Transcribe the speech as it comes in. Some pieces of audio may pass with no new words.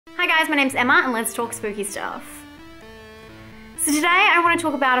Hi guys, my name's Emma and let's talk spooky stuff. So today I want to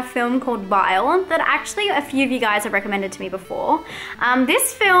talk about a film called Vile that actually a few of you guys have recommended to me before.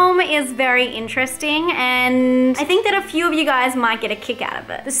 This film is very interesting and I think that a few of you guys might get a kick out of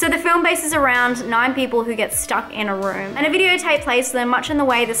it. So the film bases around 9 people who get stuck in a room and a videotape plays to them much in the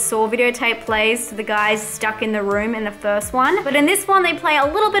way the Saw videotape plays to the guys stuck in the room in the first one. But in this one they play a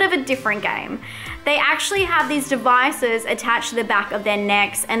little bit of a different game. They actually have these devices attached to the back of their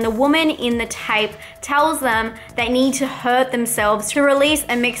necks and the woman in the tape tells them they need to hurt themselves to release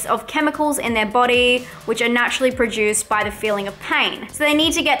a mix of chemicals in their body which are naturally produced by the feeling of pain. So they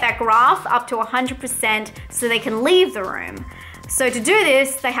need to get that graph up to 100% so they can leave the room. So to do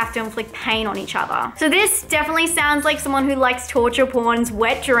this, they have to inflict pain on each other. So this definitely sounds like someone who likes torture porn's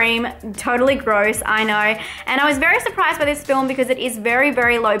wet dream. Totally gross, I know. And I was very surprised by this film because it is very,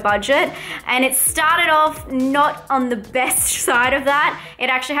 very low budget. And it started off not on the best side of that. It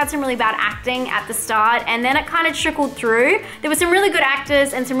actually had some really bad acting at the start and then it kind of trickled through. There were some really good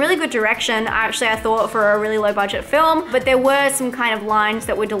actors and some really good direction, actually, I thought, for a really low budget film. But there were some kind of lines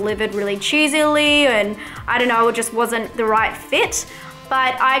that were delivered really cheesily and I don't know, it just wasn't the right fit.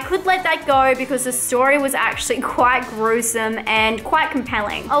 But I could let that go because the story was actually quite gruesome and quite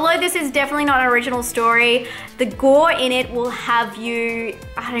compelling. Although this is definitely not an original story, the gore in it will have you,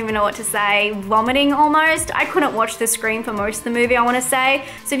 I don't even know what to say, vomiting almost. I couldn't watch the screen for most of the movie, I want to say.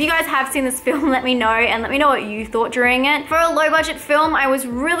 So if you guys have seen this film, let me know and let me know what you thought during it. For a low budget film, I was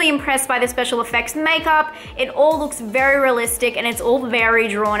really impressed by the special effects makeup. It all looks very realistic and it's all very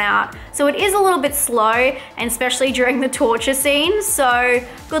drawn out. So it is a little bit slow, and especially during the torture scenes. So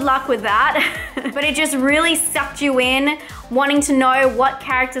good luck with that. But it just really sucked you in, wanting to know what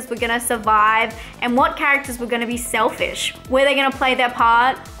characters were gonna survive and what characters were gonna be selfish. Were they gonna play their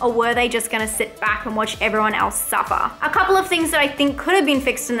part or were they just gonna sit back and watch everyone else suffer? A couple of things that I think could have been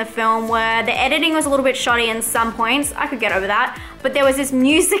fixed in the film were the editing was a little bit shoddy in some points. I could get over that. But there was this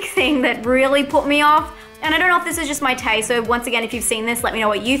music thing that really put me off. And I don't know if this is just my taste, so once again, if you've seen this, let me know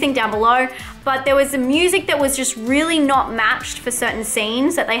what you think down below. But there was some music that was just really not matched for certain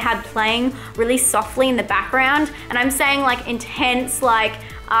scenes that they had playing really softly in the background. And I'm saying like intense, like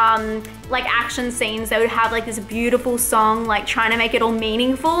action scenes that would have like this beautiful song, like trying to make it all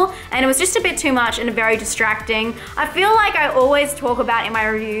meaningful. And it was just a bit too much and very distracting. I feel like I always talk about in my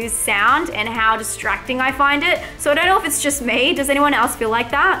reviews sound and how distracting I find it. So I don't know if it's just me. Does anyone else feel like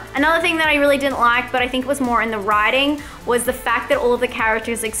that? Another thing that I really didn't like, but I think it was more in the writing, was the fact that all of the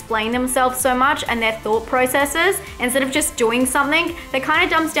characters explain themselves so much and their thought processes. Instead of just doing something, that kind of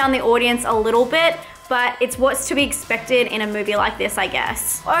dumps down the audience a little bit. But it's what's to be expected in a movie like this, I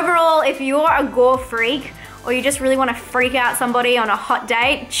guess. Overall, if you're a gore freak or you just really want to freak out somebody on a hot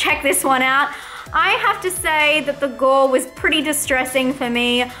date, check this one out. I have to say that the gore was pretty distressing for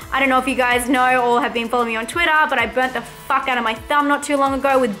me. I don't know if you guys know or have been following me on Twitter, but I burnt the fuck out of my thumb not too long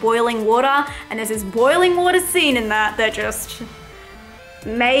ago with boiling water. And there's this boiling water scene in that just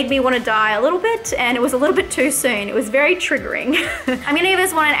made me want to die a little bit, and it was a little bit too soon. It was very triggering. I'm gonna give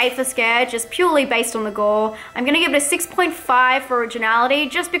this one an 8 for scare, just purely based on the gore. I'm gonna give it a 6.5 for originality,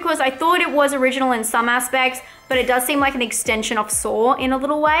 just because I thought it was original in some aspects, but it does seem like an extension of Saw in a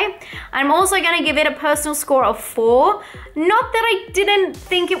little way. I'm also gonna give it a personal score of 4. Not that I didn't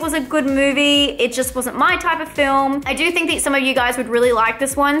think it was a good movie, it just wasn't my type of film. I do think that some of you guys would really like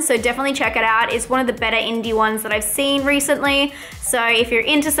this one, so definitely check it out. It's one of the better indie ones that I've seen recently. So if you're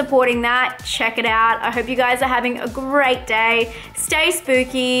into supporting that, check it out. I hope you guys are having a great day. Stay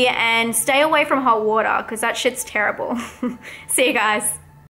spooky and stay away from hot water, because that shit's terrible. See you guys.